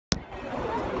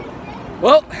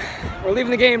Well, we're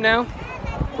leaving the game now.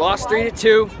 Lost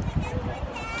 3-2.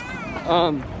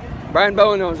 Brian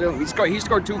Bowen knows it. He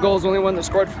scored 2 goals, only one that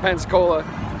scored for Pensacola.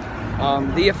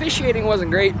 The officiating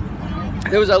wasn't great.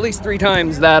 There was at least 3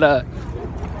 times that,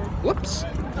 whoops.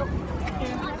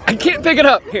 I can't pick it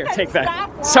up. Here, take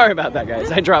that. Sorry about that,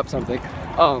 guys. I dropped something.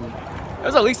 There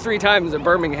was at least 3 times that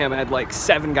Birmingham had like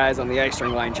 7 guys on the ice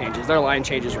during line changes. Their line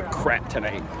changes were crap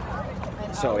tonight.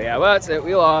 So yeah, well, that's it.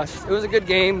 We lost. It was a good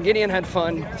game. Gideon had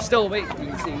fun. Still wait, you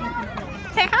can see.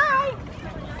 Say hi.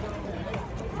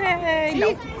 Say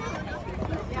no.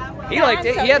 He liked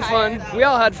it. He had fun. We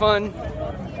all had fun.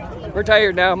 We're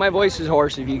tired now. My voice is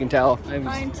hoarse, if you can tell.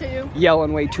 Mine too.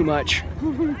 Yelling way too much.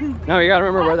 Now we gotta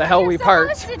remember where the hell we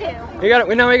parked.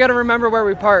 Now we gotta remember where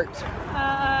we parked.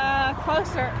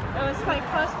 Closer. It was like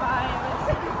close by.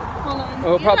 Hold on.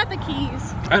 Oh, You got the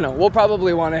keys. I know. We'll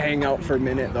probably want to hang out for a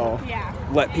minute though. Yeah.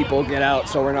 Let people get out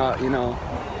so we're not, you know.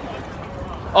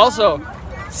 Also,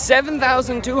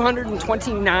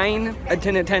 7,229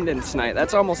 in attendance tonight.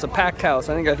 That's almost a packed house.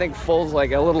 I think full's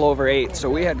like a little over 8. So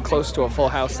we had close to a full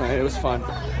house tonight. It was fun.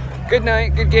 Good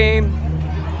night, good game.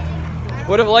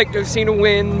 Would have liked to have seen a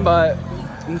win, but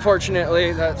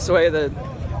unfortunately that's the way the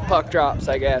puck drops,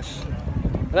 I guess.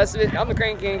 That's it. I'm the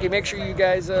Cranky Yankee. Make sure you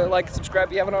guys like and subscribe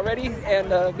if you haven't already,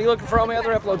 and be looking for all my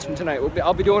other uploads from tonight.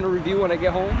 I'll be doing a review when I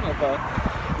get home of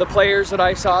the players that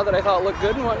I saw that I thought looked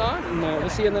good and whatnot, and we'll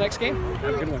see you in the next game.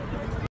 Have a good one.